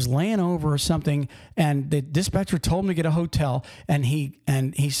guess he was laying over or something. And the dispatcher told him to get a hotel, and he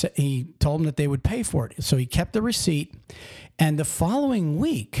told him that they would pay for it. So he kept the receipt. And the following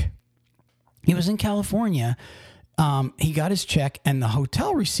week, he was in California. He got his check, and the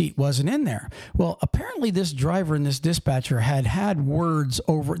hotel receipt wasn't in there. Well, apparently this driver and this dispatcher had words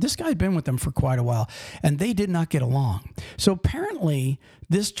over. This guy had been with them for quite a while, and they did not get along. So apparently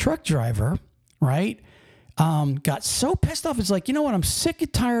this truck driver, right, got so pissed off. It's like, you know what? I'm sick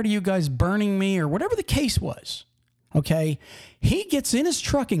and tired of you guys burning me, or whatever the case was. Okay. He gets in his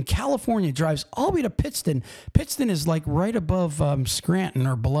truck in California, drives all the way to Pittston. Pittston is like right above Scranton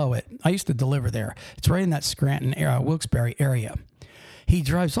or below it. I used to deliver there. It's right in that Scranton, Wilkes-Barre area. He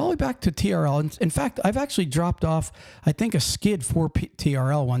drives all the way back to TRL. In fact, I've actually dropped off, I think, a skid for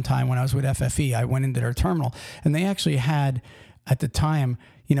TRL one time when I was with FFE. I went into their terminal, and they actually had, at the time,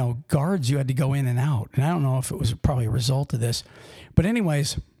 guards you had to go in and out. And I don't know if it was probably a result of this. But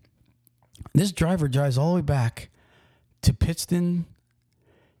anyways, this driver drives all the way back to Pittston.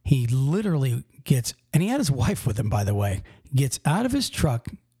 He literally gets, and he had his wife with him, by the way. gets out of his truck,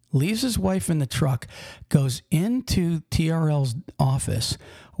 leaves his wife in the truck, goes into TRL's office,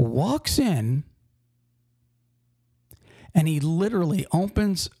 walks in, and he literally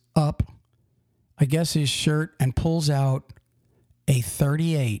opens up, I guess, his shirt and pulls out a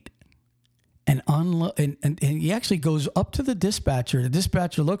 .38 and he actually goes up to the dispatcher. The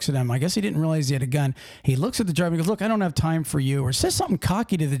dispatcher looks at him. I guess he didn't realize he had a gun. He looks at the driver and goes, "Look, I don't have time for you," or says something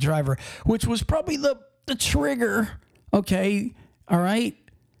cocky to the driver, which was probably the trigger. Okay, all right.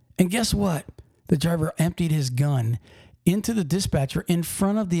 And guess what? The driver emptied his gun into the dispatcher in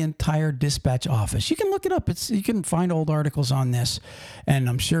front of the entire dispatch office. You can look it up. You can find old articles on this. And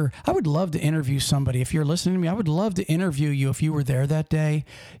I'm sure I would love to interview somebody. If you're listening to me, I would love to interview you if you were there that day.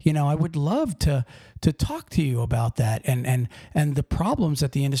 You know, I would love to talk to you about that and the problems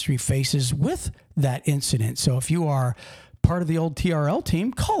that the industry faces with that incident. So if you are part of the old TRL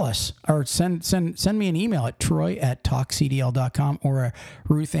team, call us or send me an email at troy@talkcdl.com or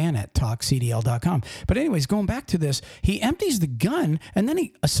ruthann@talkcdl.com. But anyways, going back to this, he empties the gun and then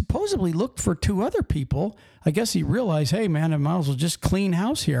he supposedly looked for two other people. I guess he realized, hey man, I might as well just clean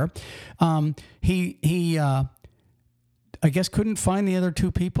house here. He I guess couldn't find the other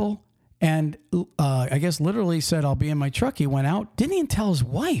two people. And I guess literally said, "I'll be in my truck." He went out, didn't even tell his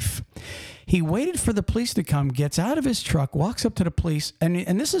wife. He waited for the police to come, gets out of his truck, walks up to the police,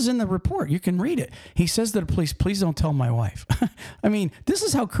 and this is in the report. You can read it. He says to the police, "Please don't tell my wife." I mean, this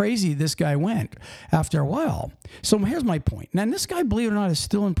is how crazy this guy went after a while. So here's my point. Now, this guy, believe it or not, is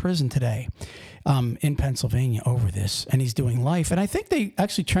still in prison today in Pennsylvania over this, and he's doing life. And I think they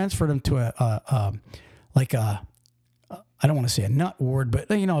actually transferred him to I don't want to say a nut ward, but,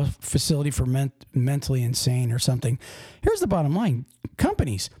 you know, a facility for mentally insane or something. Here's the bottom line.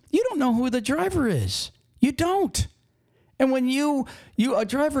 Companies, you don't know who the driver is. You don't. And when a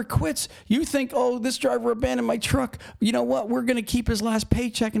driver quits, you think, "Oh, this driver abandoned my truck. You know what? We're going to keep his last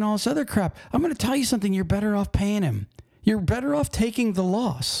paycheck and all this other crap." I'm going to tell you something. You're better off paying him. You're better off taking the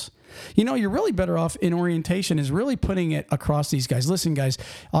loss. You know, you're really better off in orientation is really putting it across these guys. Listen, guys,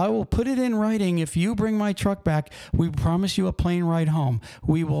 I will put it in writing. If you bring my truck back, we promise you a plane ride home.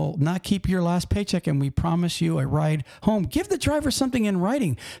 We will not keep your last paycheck, and we promise you a ride home. Give the driver something in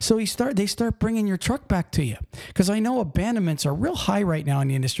writing so they start bringing your truck back to you. Because I know abandonments are real high right now in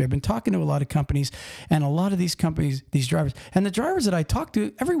the industry. I've been talking to a lot of companies, and a lot of these companies, these drivers, and the drivers that I talk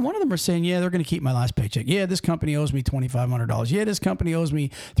to, every one of them are saying, "Yeah, they're going to keep my last paycheck. Yeah, this company owes me $2,500. Yeah, this company owes me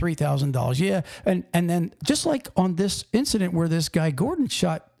 $3,000. Yeah." And then just like on this incident where this guy Gordon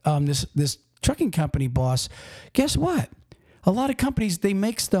shot this trucking company boss, guess what? A lot of companies, they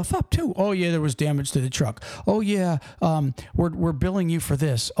make stuff up too. "Oh yeah, there was damage to the truck. Oh yeah, we're billing you for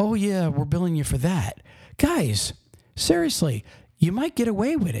this. Oh yeah, we're billing you for that." Guys, seriously, you might get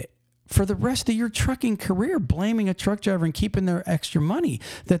away with it for the rest of your trucking career, blaming a truck driver and keeping their extra money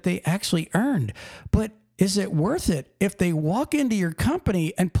that they actually earned. But is it worth it if they walk into your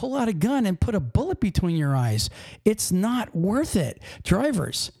company and pull out a gun and put a bullet between your eyes? It's not worth it.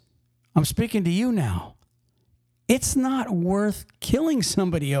 Drivers, I'm speaking to you now. It's not worth killing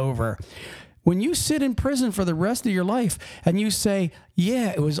somebody over. When you sit in prison for the rest of your life and you say, "Yeah,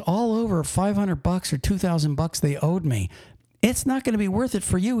 it was all over $500 or $2,000 they owed me," it's not going to be worth it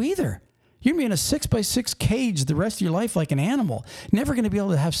for you either. You're going to be in a 6x6 cage the rest of your life like an animal. Never going to be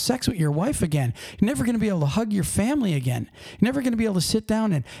able to have sex with your wife again. You're never going to be able to hug your family again. You're never going to be able to sit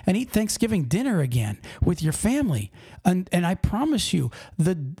down and eat Thanksgiving dinner again with your family. And I promise you,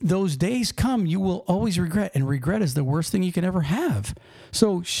 those days come, you will always regret. And regret is the worst thing you can ever have.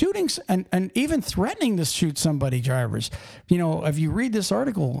 So shootings and even threatening to shoot somebody, drivers. You know, if you read this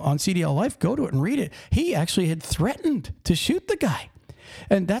article on CDL Life, go to it and read it. He actually had threatened to shoot the guy.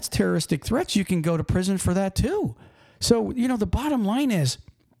 And that's terroristic threats. You can go to prison for that too. So, you know, the bottom line is,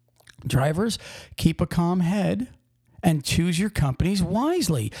 drivers, keep a calm head and choose your companies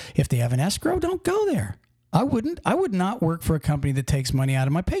wisely. If they have an escrow, don't go there. I would not work for a company that takes money out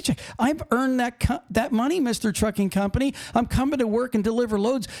of my paycheck. I've earned that money, Mr. Trucking Company. I'm coming to work and deliver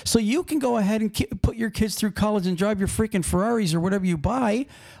loads so you can go ahead and put your kids through college and drive your freaking Ferraris or whatever you buy,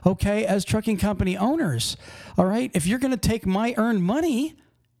 okay, as trucking company owners. All right? If you're going to take my earned money,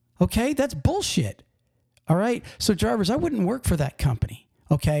 okay, that's bullshit. All right? So drivers, I wouldn't work for that company.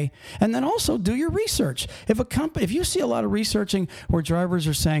 Okay. And then also do your research. If you see a lot of researching where drivers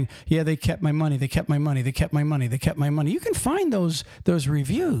are saying, "Yeah, they kept my money, they kept my money, they kept my money, they kept my money," you can find those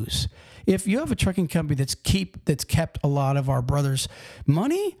reviews. If you have a trucking company that's kept a lot of our brothers'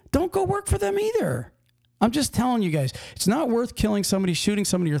 money, don't go work for them either. I'm just telling you guys, it's not worth killing somebody, shooting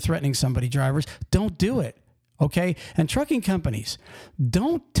somebody, or threatening somebody, drivers. Don't do it. Okay? And trucking companies,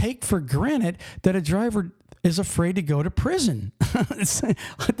 don't take for granted that a driver is afraid to go to prison.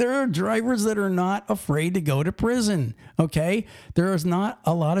 There are drivers that are not afraid to go to prison. Okay. There's a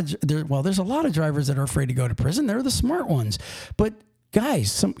lot of drivers that are afraid to go to prison. They're the smart ones. But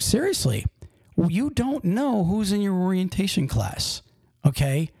guys, seriously, you don't know who's in your orientation class.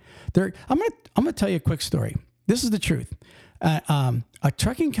 Okay. I'm going to tell you a quick story. This is the truth. A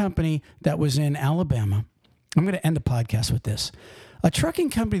trucking company that was in Alabama. I'm going to end the podcast with this. A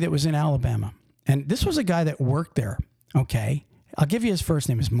trucking company that was in Alabama. And this was a guy that worked there. Okay. I'll give you his first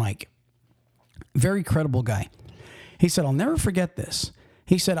name is Mike. Very credible guy. He said, I'll never forget this.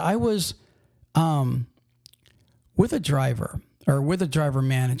 He said, I was with a driver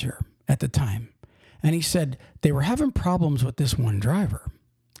manager at the time. And he said they were having problems with this one driver.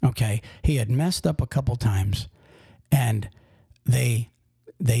 Okay. He had messed up a couple times, and they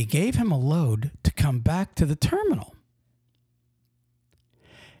gave him a load to come back to the terminal.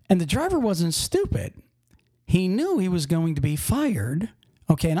 And the driver wasn't stupid. He knew he was going to be fired.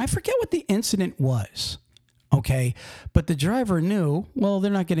 Okay. And I forget what the incident was. Okay. But the driver knew, well,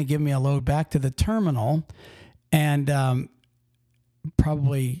 they're not going to give me a load back to the terminal and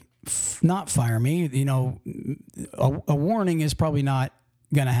probably not fire me. You know, a warning is probably not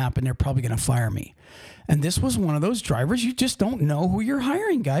going to happen. They're probably going to fire me. And this was one of those drivers. You just don't know who you're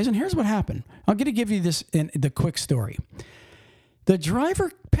hiring, guys. And here's what happened. I'm going to give you this in the quick story. The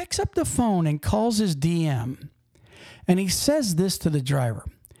driver picks up the phone and calls his DM, and he says this to the driver.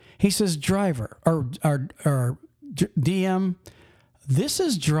 He says, driver, or DM, this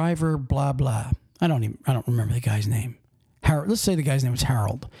is driver blah, blah. I don't remember the guy's name. Harold. Let's say the guy's name was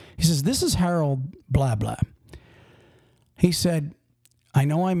Harold. He says, this is Harold blah, blah. He said, I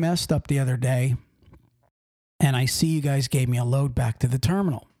know I messed up the other day, and I see you guys gave me a load back to the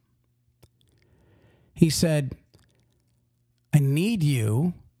terminal. He said, I need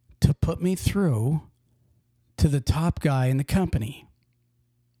you to put me through to the top guy in the company.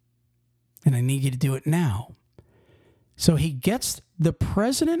 And I need you to do it now. So he gets the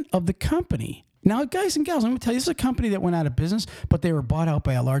president of the company. Now, guys and gals, I'm going to tell you, this is a company that went out of business, but they were bought out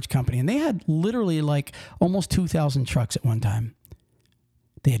by a large company. And they had literally like almost 2,000 trucks at one time.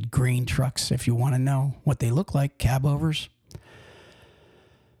 They had green trucks, if you want to know what they look like, cab overs.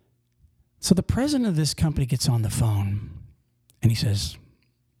 So the president of this company gets on the phone. And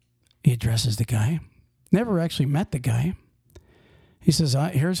he addresses the guy. Never actually met the guy. He says,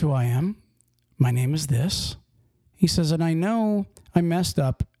 here's who I am. My name is this. He says, and I know I messed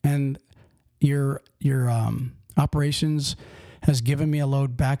up, and your operations has given me a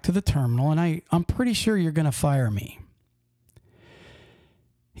load back to the terminal, and I'm pretty sure you're going to fire me.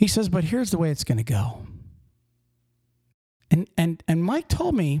 He says, but here's the way it's going to go. And Mike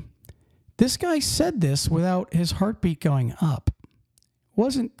told me, this guy said this without his heartbeat going up.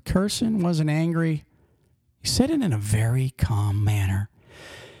 Wasn't cursing, wasn't angry. He said it in a very calm manner.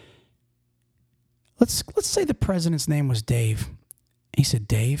 Let's say the president's name was Dave. He said,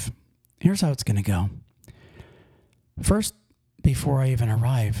 Dave, here's how it's going to go. First, before I even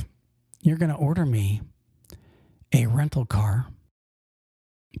arrive, you're going to order me a rental car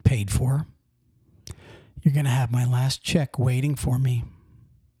paid for. You're going to have my last check waiting for me.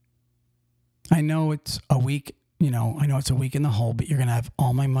 I know it's a week, in the hole, but you're going to have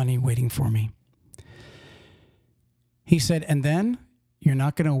all my money waiting for me. He said, and then you're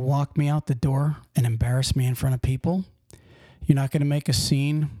not going to walk me out the door and embarrass me in front of people. You're not going to make a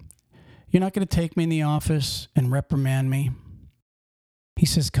scene. You're not going to take me in the office and reprimand me. He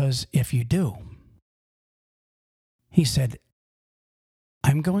says, because if you do, he said,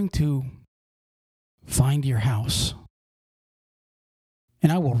 I'm going to find your house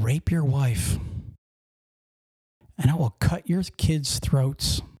and I will rape your wife and I will cut your kids'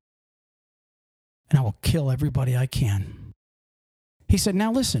 throats and I will kill everybody I can. He said,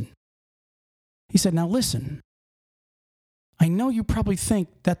 now listen. I know you probably think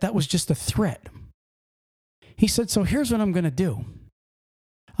that was just a threat. He said, so here's what I'm going to do.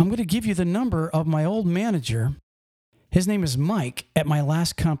 I'm going to give you the number of my old manager. His name is Mike at my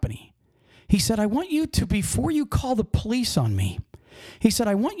last company. He said, I want you to, before you call the police on me, he said,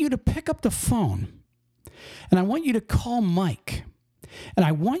 I want you to pick up the phone and I want you to call Mike and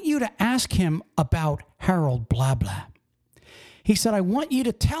I want you to ask him about Harold blah, blah. He said, I want you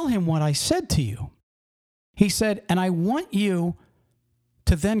to tell him what I said to you. He said, and I want you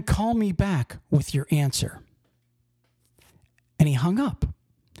to then call me back with your answer. And he hung up.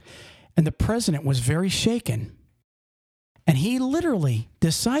 And the president was very shaken. And he literally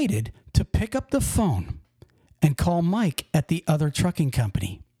decided to pick up the phone and call Mike at the other trucking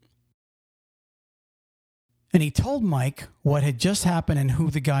company. And he told Mike what had just happened and who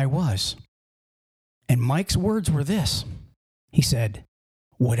the guy was. And Mike's words were this. He said,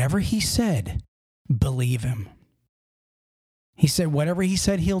 whatever he said, believe him. He said, whatever he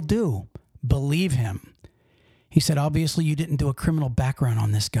said he'll do, believe him. He said, obviously you didn't do a criminal background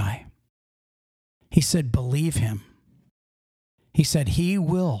on this guy. He said, believe him. He said, he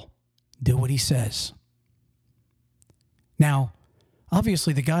will do what he says. Now,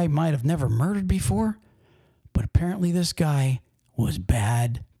 obviously the guy might have never murdered before, but apparently this guy was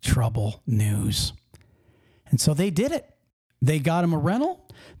bad trouble news. And so they did it. They got him a rental.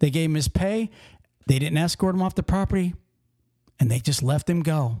 They gave him his pay. They didn't escort him off the property. And they just let him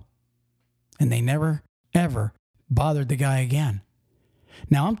go. And they never, ever bothered the guy again.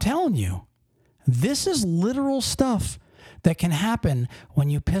 Now, I'm telling you, this is literal stuff that can happen when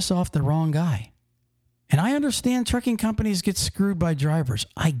you piss off the wrong guy. And I understand trucking companies get screwed by drivers.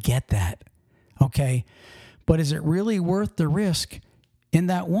 I get that. Okay. But is it really worth the risk in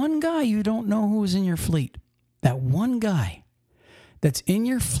that one guy you don't know who's in your fleet? That one guy that's in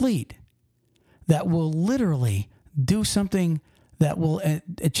your fleet that will literally do something that will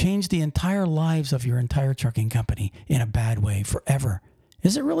change the entire lives of your entire trucking company in a bad way forever.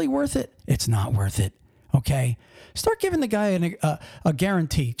 Is it really worth it? It's not worth it. Okay? Start giving the guy a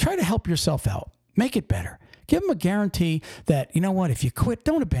guarantee. Try to help yourself out. Make it better. Give him a guarantee that, you know what, if you quit,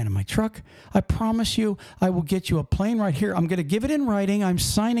 don't abandon my truck. I promise you, I will get you a plane right here. I'm going to give it in writing. I'm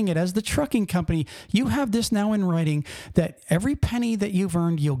signing it as the trucking company. You have this now in writing that every penny that you've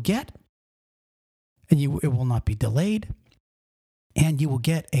earned, you'll get, and it will not be delayed. And you will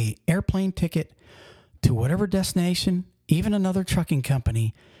get an airplane ticket to whatever destination, even another trucking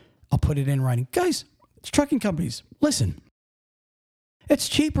company. I'll put it in writing. Guys, it's trucking companies. Listen, it's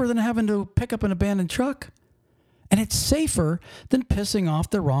cheaper than having to pick up an abandoned truck. And it's safer than pissing off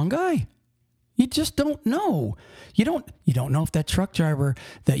the wrong guy. You just don't know. You don't know if that truck driver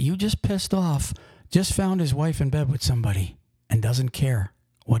that you just pissed off just found his wife in bed with somebody and doesn't care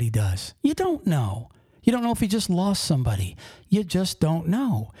what he does. You don't know. You don't know if he just lost somebody. You just don't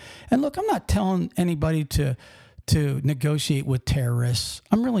know. And look, I'm not telling anybody to negotiate with terrorists.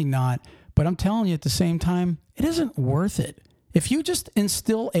 I'm really not. But I'm telling you at the same time, it isn't worth it. If you just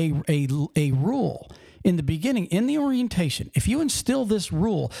instill a rule in the beginning, in the orientation, if you instill this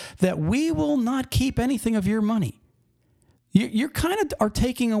rule that we will not keep anything of your money, you kind of are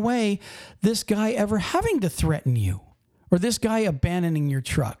taking away this guy ever having to threaten you, or this guy abandoning your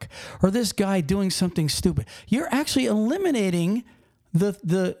truck, or this guy doing something stupid. You're actually eliminating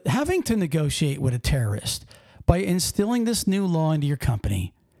the having to negotiate with a terrorist by instilling this new law into your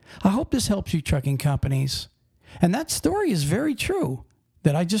company. I hope this helps you, trucking companies. And that story is very true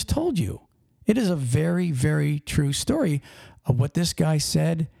that I just told you. It is a very, very true story of what this guy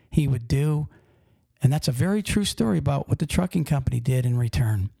said he would do. And that's a very true story about what the trucking company did in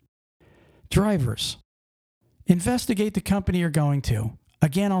return. Drivers, investigate the company you're going to.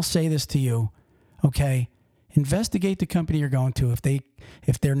 Again, I'll say this to you, okay? Investigate the company you're going to.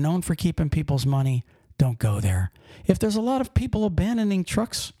 If they're known for keeping people's money, don't go there. If there's a lot of people abandoning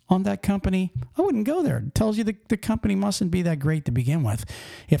trucks on that company, I wouldn't go there. It tells you the company mustn't be that great to begin with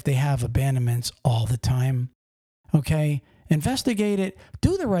if they have abandonments all the time. Okay? Investigate it.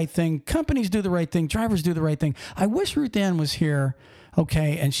 Do the right thing. Companies do the right thing. Drivers do the right thing. I wish Ruth Ann was here,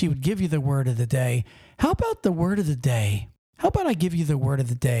 okay, and she would give you the word of the day. How about the word of the day? How about I give you the word of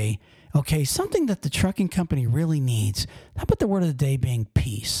the day? Okay, something that the trucking company really needs. How about the word of the day being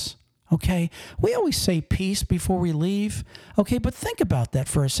peace? Okay, we always say peace before we leave. Okay, but think about that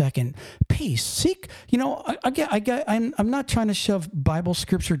for a second. Peace. Seek. You know, I'm not trying to shove Bible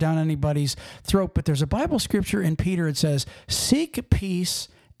scripture down anybody's throat, but there's a Bible scripture in Peter. It says, "Seek peace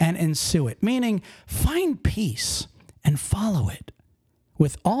and ensue it," meaning find peace and follow it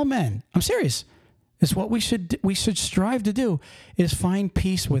with all men. I'm serious. It's what we should strive to do, is find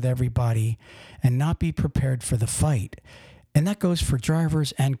peace with everybody and not be prepared for the fight. And that goes for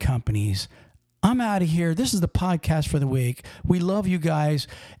drivers and companies. I'm out of here. This is the podcast for the week. We love you guys.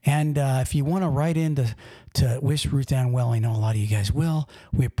 And if you want to write in to wish Ruth Ann well, I know a lot of you guys will.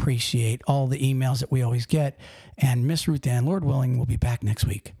 We appreciate all the emails that we always get. And Miss Ruth Ann, Lord willing, will be back next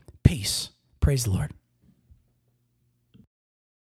week. Peace. Praise the Lord.